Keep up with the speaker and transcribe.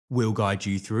We'll guide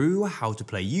you through how to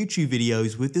play YouTube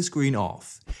videos with the screen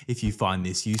off. If you find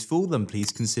this useful, then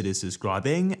please consider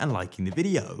subscribing and liking the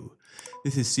video.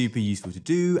 This is super useful to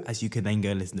do, as you can then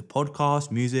go and listen to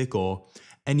podcasts, music, or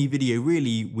any video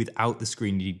really without the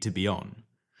screen needing to be on.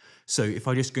 So if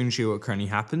I just go and show you what currently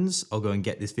happens, I'll go and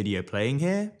get this video playing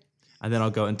here, and then I'll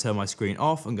go and turn my screen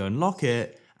off and go and lock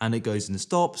it, and it goes and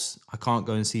stops. I can't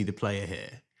go and see the player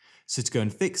here. So to go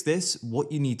and fix this,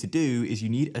 what you need to do is you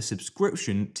need a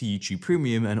subscription to YouTube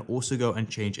Premium and also go and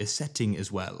change a setting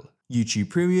as well. YouTube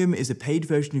Premium is a paid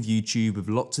version of YouTube with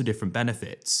lots of different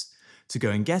benefits. To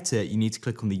go and get it, you need to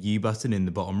click on the U button in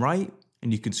the bottom right,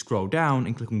 and you can scroll down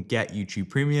and click on Get YouTube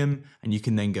Premium, and you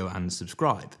can then go and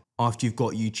subscribe. After you've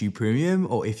got YouTube Premium,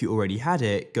 or if you already had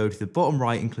it, go to the bottom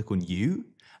right and click on U,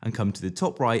 and come to the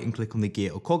top right and click on the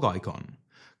gear or cog icon.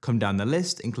 Come down the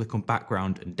list and click on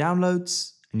Background and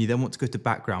Downloads, and you then want to go to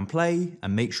background play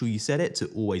and make sure you set it to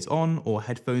always on or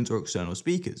headphones or external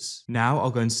speakers. Now I'll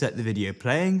go and set the video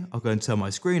playing, I'll go and turn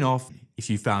my screen off. If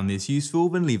you found this useful,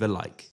 then leave a like.